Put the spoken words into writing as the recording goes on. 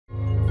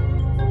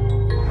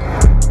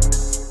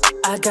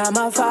I got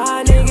my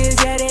 5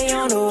 niggas, yeah, they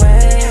on the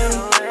way.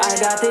 I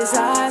got this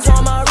eyes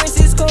on my wrist,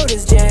 it's cold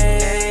as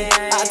Jay.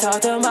 I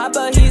talked to my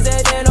but he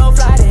said they don't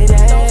fly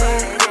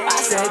today.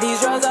 I said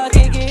these drugs are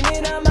kicking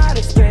in, I'm out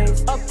of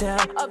space. Up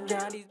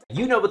down.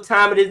 You know what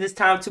time it is, it's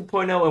time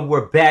 2.0, and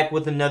we're back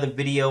with another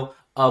video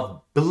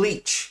of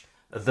Bleach,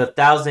 the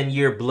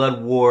 1,000-Year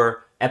Blood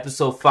War,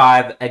 episode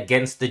 5,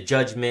 Against the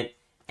Judgment.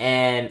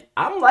 And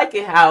I'm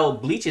liking how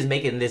Bleach is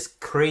making this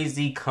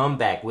crazy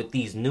comeback with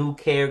these new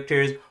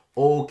characters,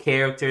 old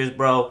characters,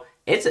 bro.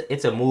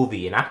 It's a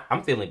movie, and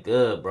I'm feeling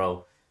good,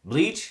 bro.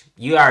 Bleach,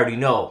 you already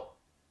know.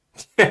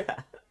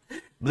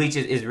 Bleach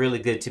is really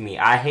good to me.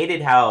 I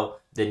hated how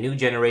the new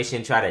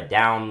generation try to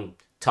down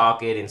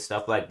talk it and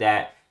stuff like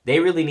that. They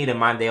really need to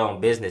mind their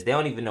own business. They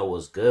don't even know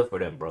what's good for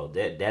them, bro.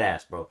 Dead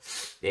ass, bro.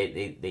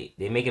 They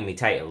making me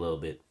tight a little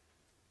bit.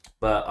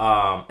 But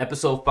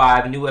episode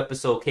 5, new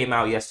episode came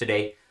out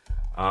yesterday.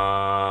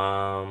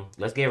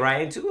 Let's get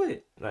right into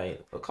it.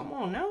 Like, oh, come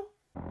on now.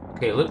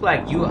 Okay, it looked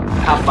like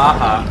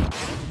Habaha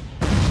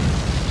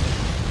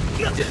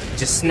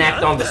just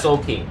snapped on the Soul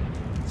King.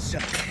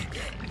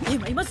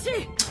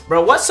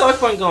 Bro, what's Soul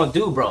Point gonna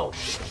do, bro?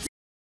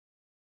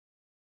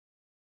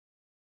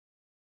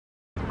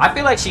 I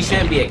feel like she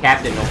shouldn't be a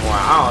captain no more.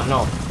 I don't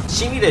know.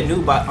 She need a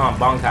new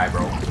Bankai,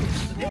 bro.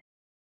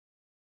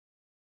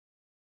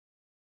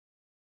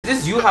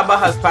 Is this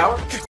Habaha's power?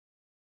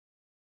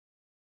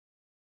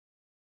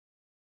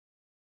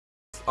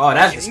 Oh,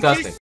 that's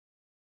disgusting.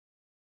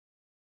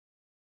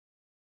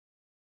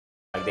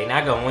 Like, they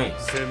not gonna win.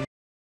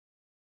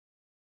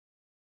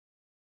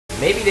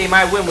 Maybe they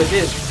might win with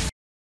this.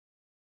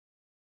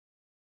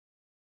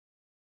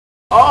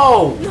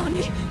 Oh!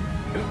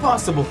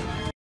 Impossible.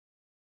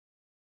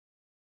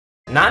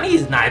 Nani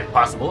is not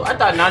impossible. I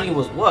thought Nani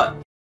was what?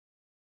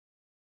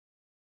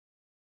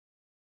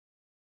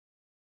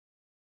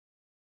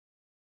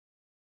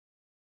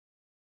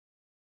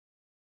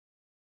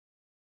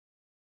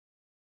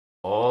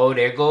 Oh,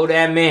 there go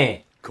that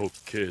man. 滑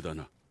稽だ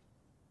な。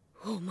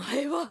お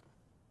前は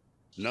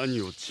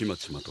何をちま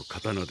ちまと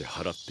刀で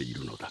払ってい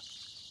るのだ。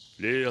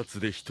冷圧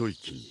で一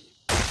息に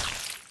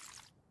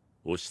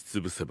押し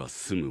つぶせば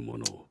済むも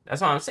のを。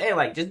That's what I'm saying.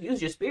 Like, just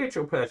use your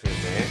spiritual pressures,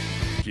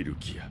 man. キル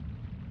キや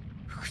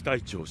副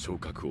隊長昇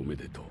格おめ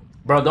でとう。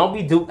Bro, don't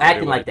be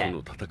acting like that. の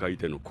戦い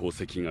での功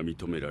績が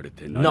認められ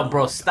てない。No,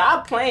 bro,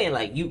 stop playing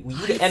like you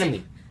the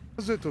enemy.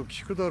 なぜと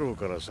聞くだろう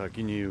から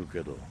先に言うけ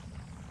ど。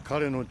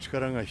彼の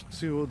力が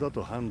必要だ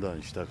と判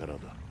断したからだ。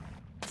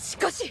し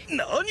かし、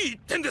何言っ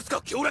てんです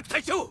か、強楽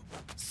隊長。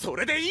そ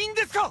れでいいん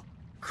ですか。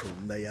こ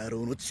んな野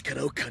郎の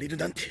力を借りる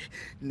なんて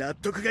納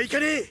得がいか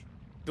ねえ。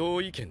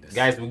同意見です。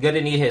Guys, we're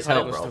gonna need his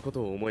help, bro. したこ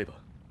とを思えば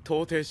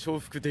到底承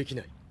服でき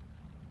ない。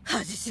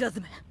恥知ら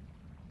ずめ。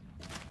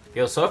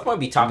Yo, so if I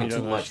be talking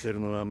too much.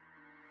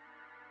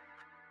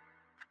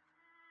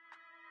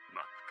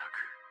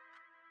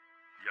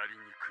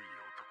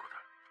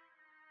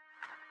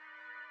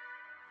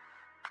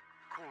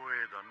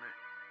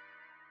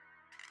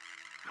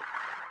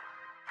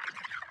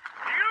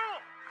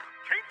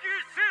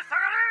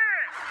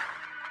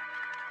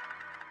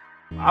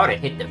 I would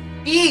have hit the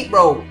feet,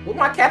 bro. What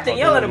my captain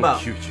yelling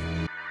about?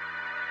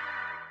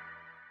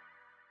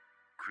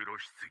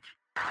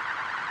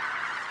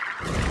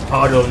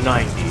 Auto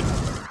 90.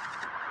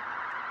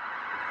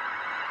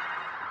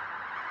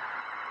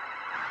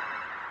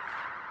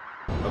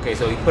 Okay,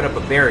 so he put up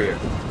a barrier.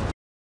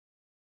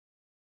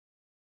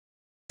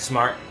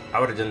 Smart. I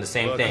would have done the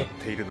same thing.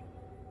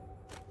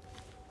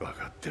 分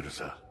かってる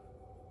さ。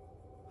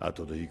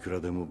後でいくら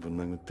でもぶ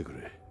ん殴ってく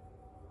れ。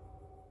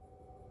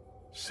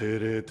精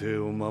霊帝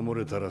を守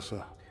れたら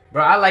さ。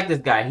Bro, I like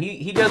this guy.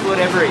 He does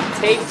whatever it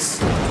takes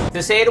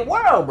to save the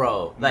world,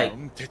 bro. Like,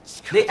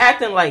 they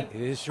acting like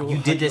you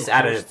did this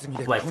out of,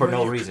 like, for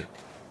no reason.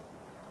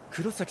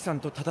 黒崎さん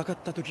と戦っ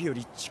た時よ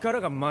り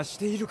力が増し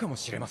ているかも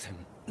しれません。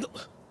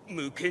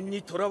無権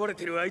に囚われ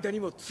てる間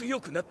にも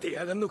強くなって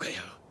やがんのかよ。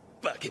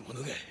化け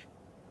物が。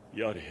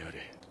やれや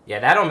れ。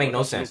Yeah, that don't make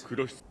no sense.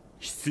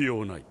 必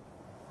要ない。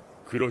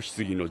黒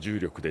棺の重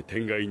力で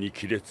天外に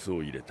亀裂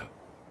を入れた。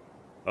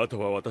あと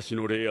は私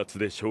の冷圧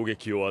で衝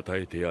撃を与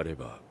えてやれ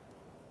ば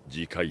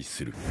自壊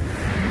する。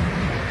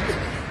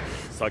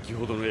先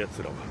ほどの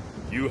奴らは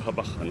ユーハ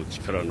バッハの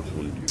力の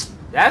本流。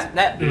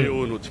霊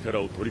王の力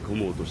を取り込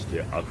もうとし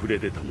て溢れ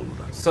出たもの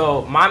だ。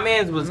So my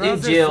man was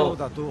in jail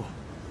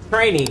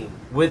training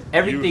with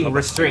everything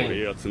restrained,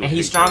 and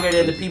he's stronger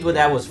than the people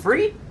that was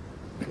free?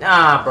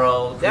 Nah,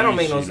 bro, that don't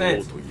make no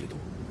sense.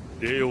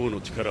 霊王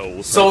の力を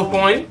Soul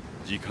Point?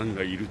 時間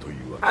がいるとい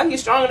うわ。How he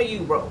stronger than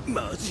you, bro?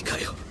 マジか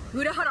よ。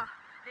裏原。向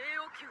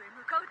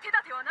かう手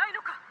立てはない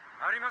のか。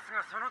あります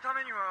が、そのた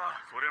めには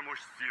それも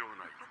必要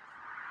ない。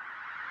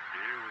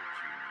霊王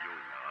級に用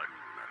があるの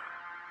なら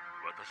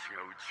私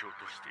が撃ち落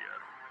としてや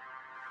ろう。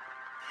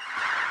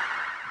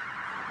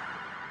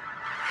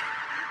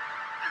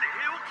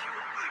霊王級を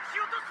撃ち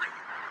落とす。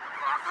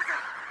まさか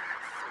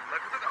そんな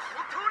ことが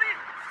本当に。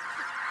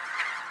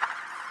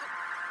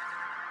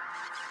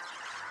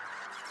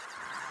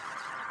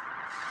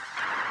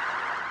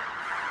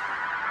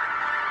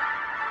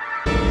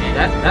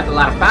That's a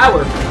lot of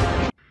power.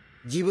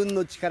 自分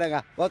の力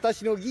が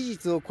私の技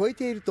術を超え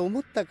ていると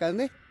思ったか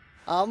ね。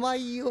甘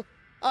いよ、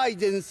アイ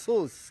ゼン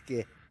宗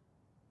介。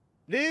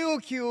霊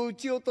王球を撃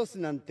ち落とす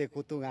なんて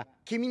ことが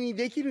君に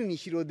できるに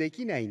しろで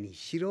きないに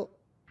しろ、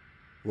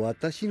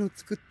私の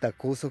作った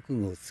高速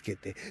具をつけ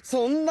て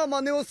そんな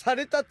真似をさ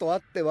れたとあ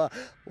っては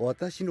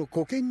私の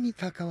保険に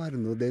関わる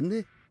ので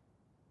ね。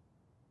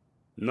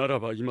なら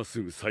ば今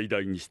すぐ最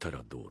大にした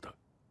らどうだ。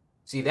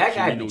 See, that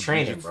guy 君 be の技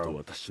training, 術と bro.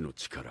 私の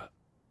力、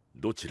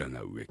どちら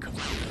が上か。おっ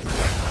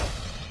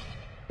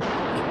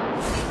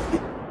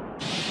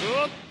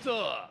と、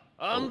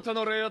あんた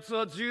の霊圧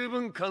は十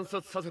分観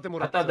察させても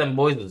ら I った。 thought them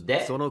boys was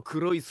dead. その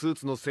黒いスー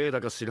ツのせい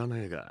だか知ら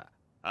ねえが、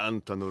あ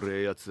んたの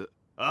霊圧、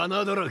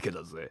穴だらけ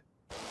だぜ。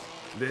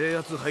霊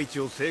圧配置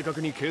を正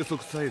確に計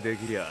測さえで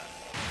きりゃ、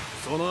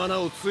その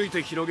穴をつい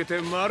て広げて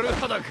丸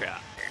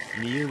裸。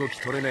身動き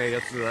取れねえ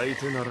やつ相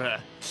手なら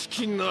チ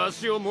キンの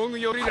足をもぐ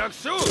より楽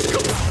勝。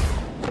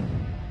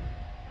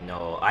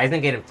 No,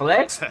 AIZEN getting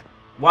flexed?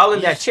 While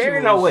in that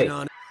chair? No way. そ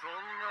んなわ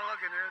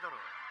けねえだろ。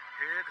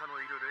陛下の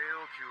いる霊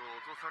王球を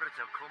落とされ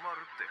ちゃ困る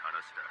って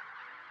話だ。だ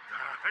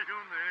よ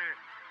ね。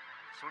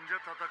そんじ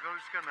ゃ戦うし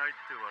かないっ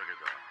てわけ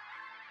だ。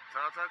戦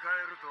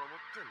えると思っ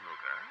てんの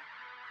か？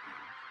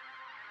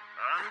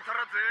あんた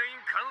ら全員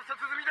観察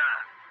済みだ。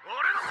俺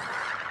の。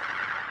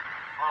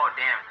 Oh,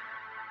 damn.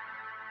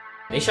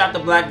 They shot the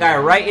black guy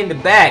right in the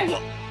back.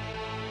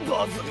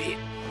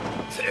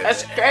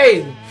 That's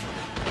crazy.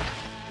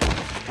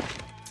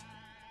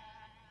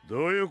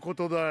 どういうこ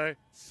とだい？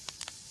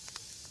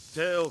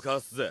手を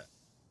貸すぜ。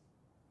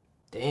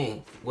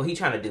 Dang, what he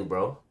trying to do,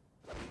 bro?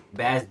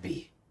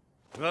 Basby.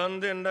 眼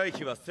伝来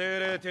機は精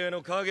霊帝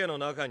の影の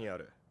中にあ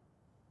る。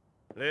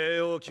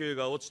霊王球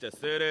が落ちて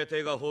精霊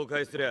帝が崩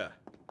壊すりゃ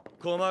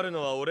困る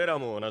のは俺ら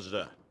も同じ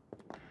だ。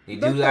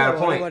だから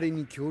我々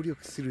に協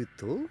力する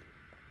と、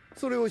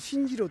それを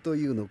信じろと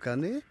いうのか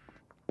ね。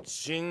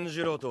信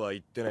じろとは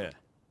言ってね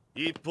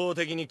え。一方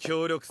的に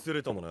協力す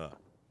るともな。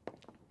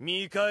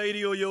見返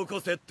りをよこ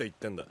せって言っ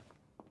てんだ。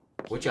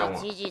一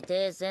時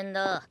停戦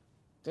だ。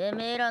て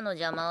めえらの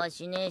邪魔は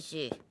しねえ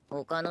し、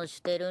他のシ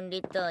ュテルン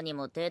リッターに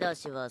も手出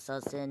しはさ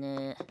せ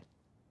ねえ。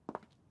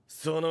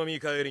その見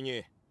返り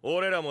に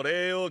俺らも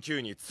霊王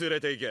球に連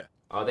れて行け。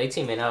 Oh, they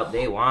teaming up.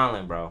 They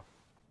wildin', bro.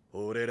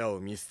 俺らを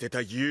見捨て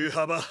たユー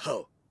ハバッハ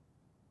を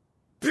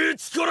ぶ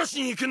ち殺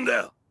しに行くんだ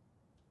よ。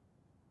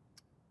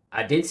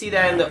 I did see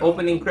that in the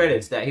opening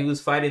credits that he was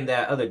fighting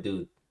that other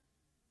dude.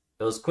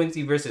 It was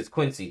Quincy versus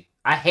Quincy.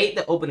 I hate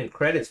the opening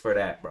credits for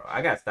that, bro.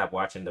 I gotta stop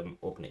watching the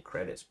opening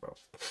credits, bro.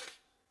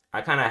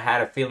 I kind of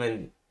had a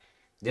feeling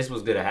this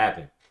was gonna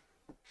happen.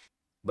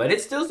 But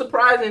it's still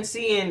surprising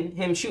seeing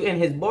him shooting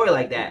his boy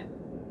like that.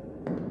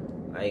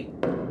 Like,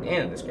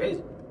 damn, that's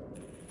crazy.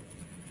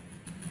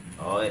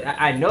 Oh,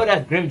 I know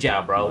that's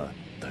GRIMMJOW, bro.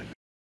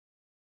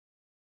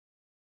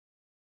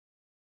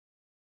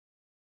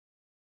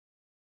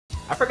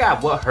 I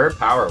forgot what her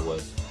power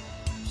was.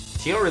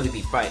 She don't really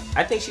be fighting.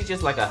 I think she's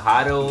just like a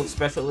Hado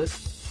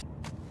specialist.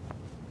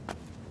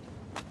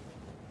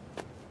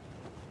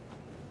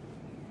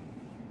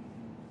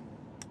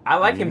 I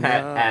like him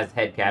as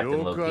head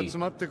captain, low-key.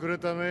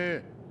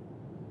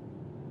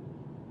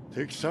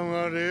 敵さん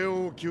は霊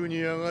王級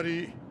に上が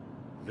り、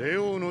霊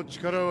王の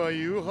力は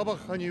ユーハバ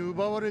ッハに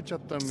奪われちゃっ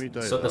たみた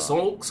いだ。So the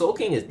Soul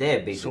King is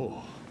dead, basically.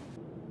 そ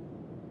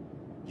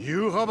う。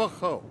ユーハバッ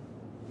ハを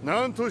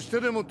何として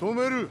でも止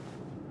める。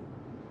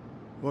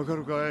わか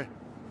るかい？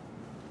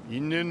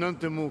因縁なん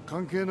てもう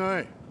関係な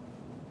い。こ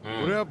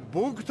れは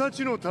僕た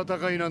ちの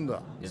戦いなん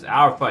だ。It's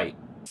our fight.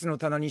 の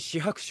棚に紫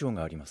白章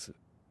があります。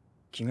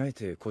着替え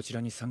てこちら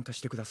に参加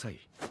してください。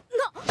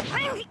わ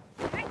か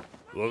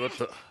っ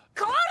た。こ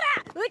ら、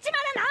うちまで何も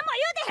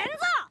言うてへん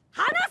ぞ。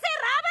話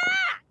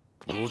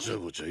せラブ。ごちゃ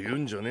ごちゃ言う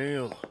んじゃねえ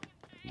よ。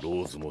ロ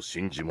ーズも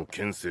シンジも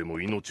ケンセイも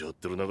命張っ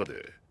てる中で、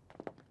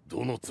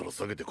どの面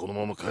下げてこの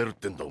まま帰るっ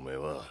てんだお前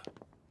は。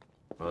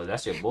Bro,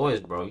 that's your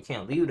boys, bro. You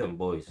can't leave them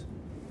boys.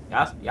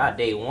 Y'all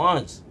day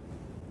ones.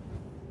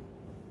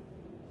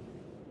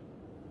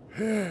 へ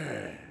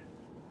え、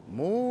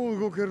もう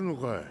動けるの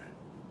かい？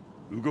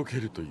動け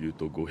るという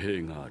と語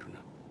弊がある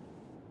な。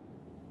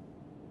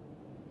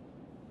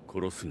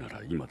殺すな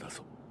ら今だ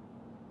ぞ。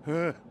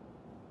へえ、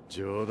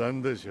冗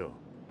談でしょ。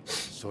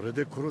それ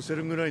で殺せ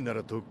るぐらいな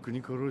らとっく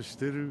に殺し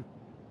てる。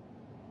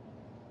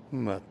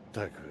まっ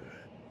たく、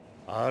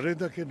あれ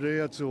だけ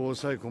霊圧を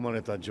抑え込ま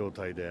れた状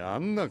態であ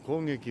んな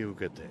攻撃を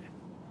受けて、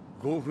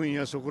5分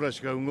やそこら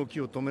しか動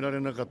きを止められ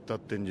なかったっ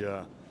てんじ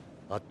ゃ、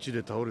あっちで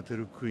倒れて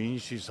るクイーン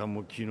シーさん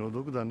も気の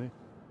毒だね。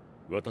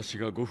私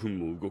が5分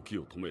も動き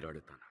を止めら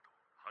れたなど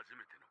初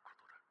めてのこと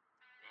だ。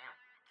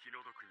気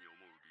の毒に思う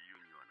理由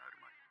にはなる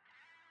まい。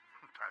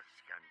確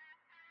かに。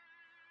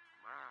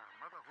まあ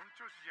まだ本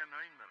調子じゃ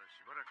ないんならし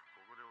ばらく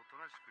ここでおと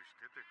なしくし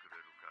ててくれ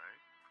るかい？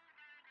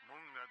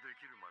門がで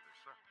きるまで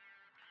さ。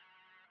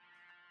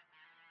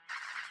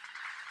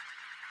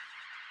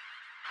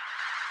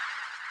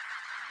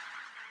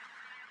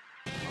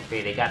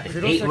Okay, they got the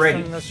gate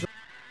ready. とっとと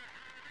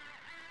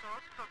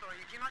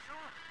行きましょう。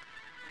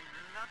みん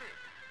なで。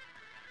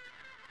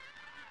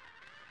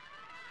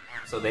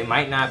So they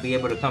might not be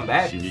able to come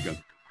back.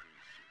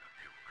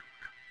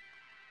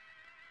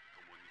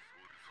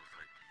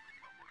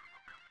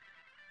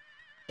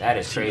 That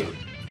is crazy.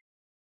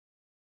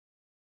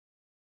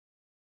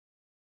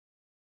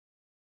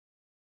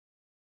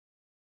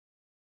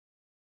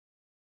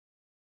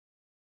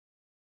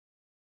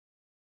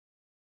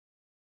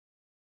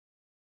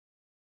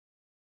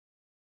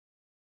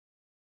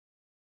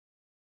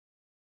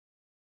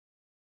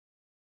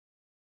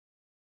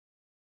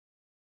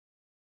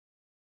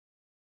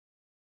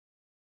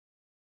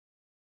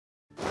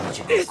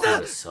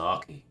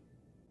 Saki.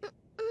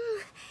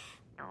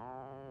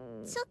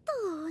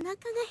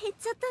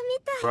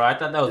 Bro, I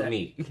thought that was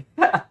me.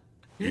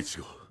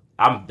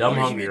 I'm dumb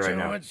hungry right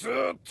now.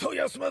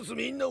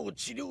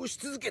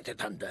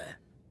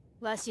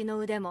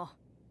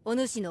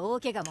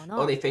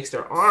 Oh, they fixed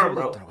her arm,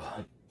 bro.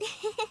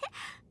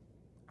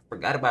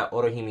 Forgot about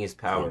Orohimi's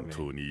power, man.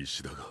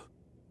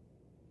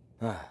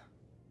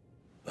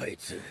 あい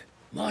つ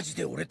マジ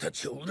で俺た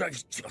ちを裏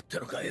切っちまった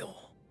のかよ。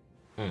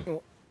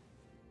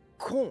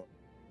コ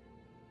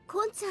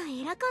ンちゃん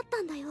偉かった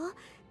んだよ。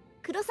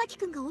黒崎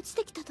くんが落ち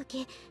てきた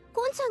時、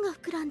コンちゃんが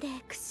膨らんで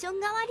クッション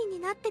代わりに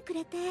なってく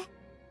れて。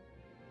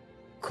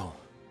コン、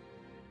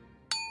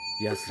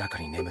安らか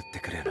に眠って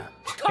くれな。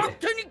勝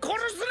手に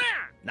殺す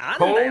な。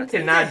Cohen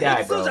cannot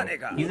die, bro.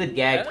 He's a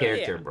gag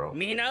character, bro.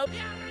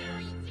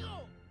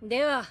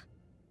 では、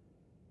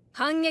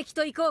反撃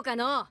といこうか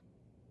の。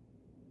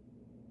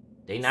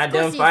They not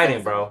done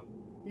fighting, bro.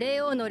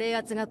 霊王の霊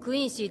圧がクイ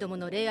ーンシーども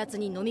の霊圧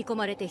に飲み込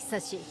まれて久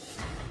しい。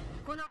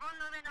この盆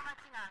の上の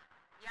町が、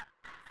いや、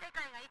世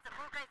界がいつ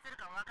崩壊する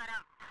かわか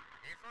らん。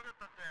急ぐっ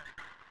たって、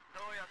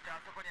どうやって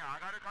あそこに上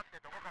がるかって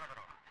とこからだ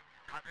ろう。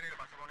隠れる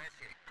場所もねえし、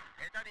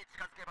下手に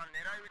近づけば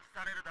狙い撃ち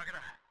されるだけ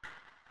だ。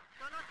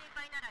その心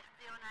配なら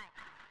必要ない。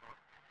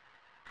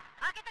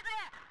開けてく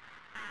れ。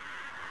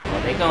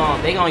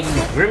They gonna use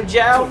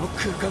GRIMMJOW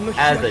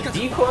as a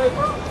decoy,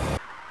 bro?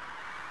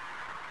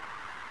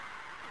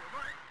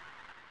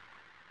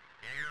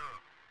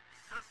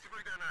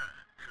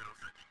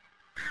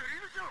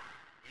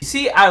 You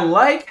see, I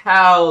like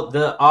how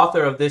the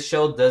author of this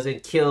show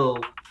doesn't kill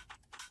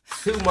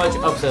too much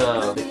of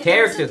the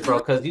characters, bro,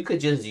 because you could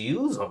just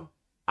use them.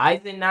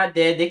 AIZEN not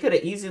dead. They could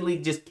have easily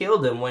just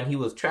killed him when he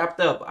was trapped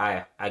up,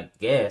 I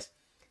guess.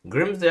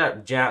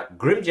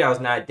 GRIMMJOW's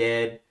not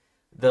dead.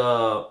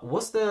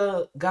 What's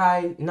the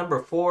guy,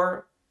 number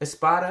 4,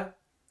 Espada?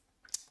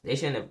 They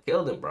shouldn't have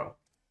killed him, bro.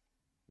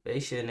 They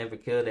should never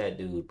kill that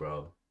dude,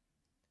 bro.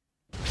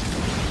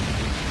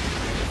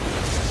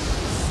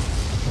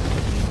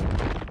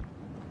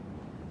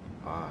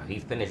 He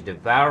finished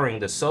devouring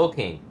the Soul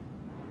King.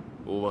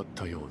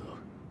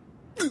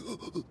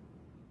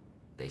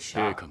 They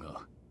shot.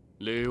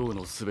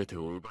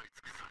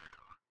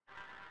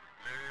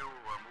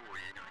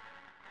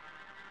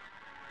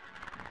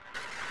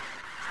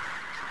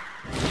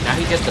 Now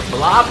he's just a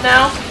blob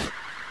now?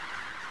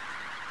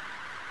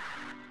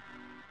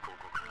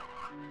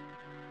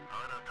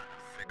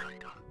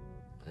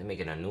 They're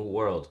making a new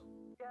world.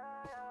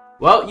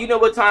 Well, you know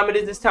what time it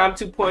is. It's time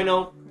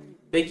 2.0.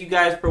 Thank you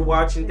guys for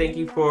watching. Thank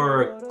you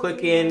for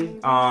clicking.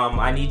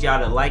 I need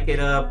y'all to like it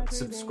up,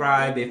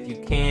 subscribe if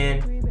you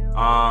can,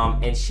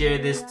 and share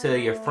this to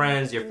your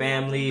friends, your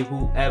family,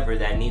 whoever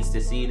that needs to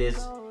see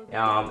this.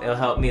 It'll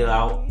help me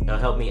out. It'll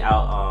help me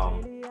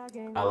out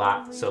a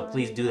lot. So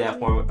please do that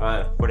for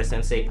the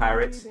Sensei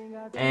Pirates.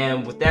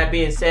 And with that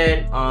being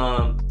said,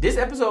 this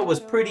episode was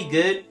pretty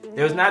good.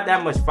 There was not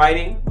that much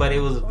fighting, but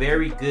it was a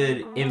very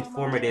good,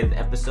 informative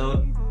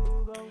episode.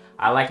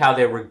 I like how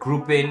they're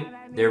regrouping.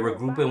 They're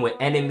regrouping with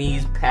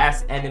enemies,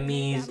 past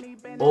enemies,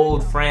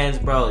 old friends,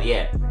 bro.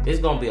 Yeah, this is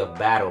gonna be a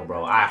battle,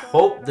 bro. I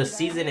hope the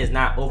season is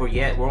not over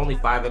yet. We're only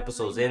 5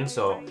 episodes in,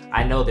 so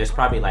I know there's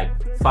probably like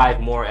 5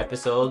 more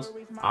episodes.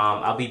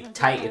 I'll be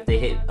tight if they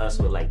hit us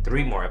with like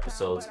 3 more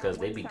episodes, because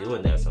they be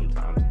doing that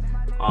sometimes.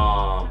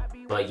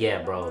 But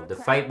yeah, bro, the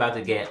fight about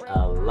to get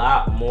a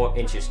lot more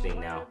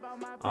interesting now.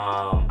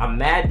 I'm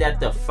mad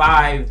that the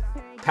 5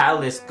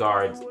 palace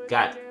guards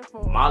got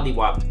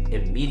mollywopped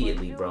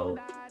immediately, bro.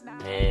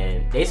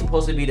 And they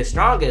supposed to be the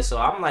strongest, so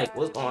I'm like,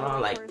 what's going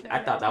on? Like, I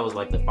thought that was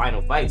like the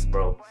final fights,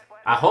 bro.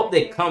 I hope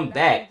they come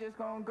back,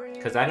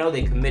 because I know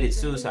they committed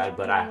suicide,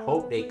 but I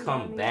hope they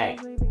come back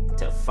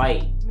to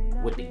fight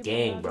with the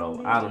gang, bro.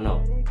 I don't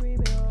know.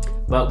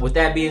 But with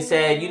that being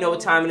said, you know what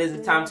time it is.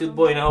 It's time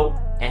 2.0,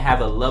 and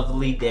have a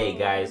lovely day,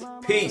 guys.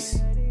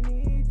 Peace.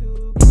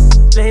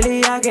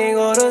 Lately I can't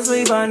go to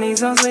sleep, I need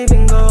some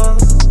sleeping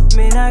goals.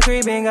 Midnight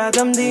creeping, got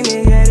them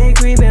demons, yeah, they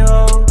creeping,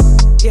 oh.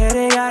 Yeah,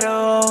 they got a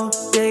hole,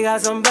 they got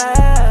some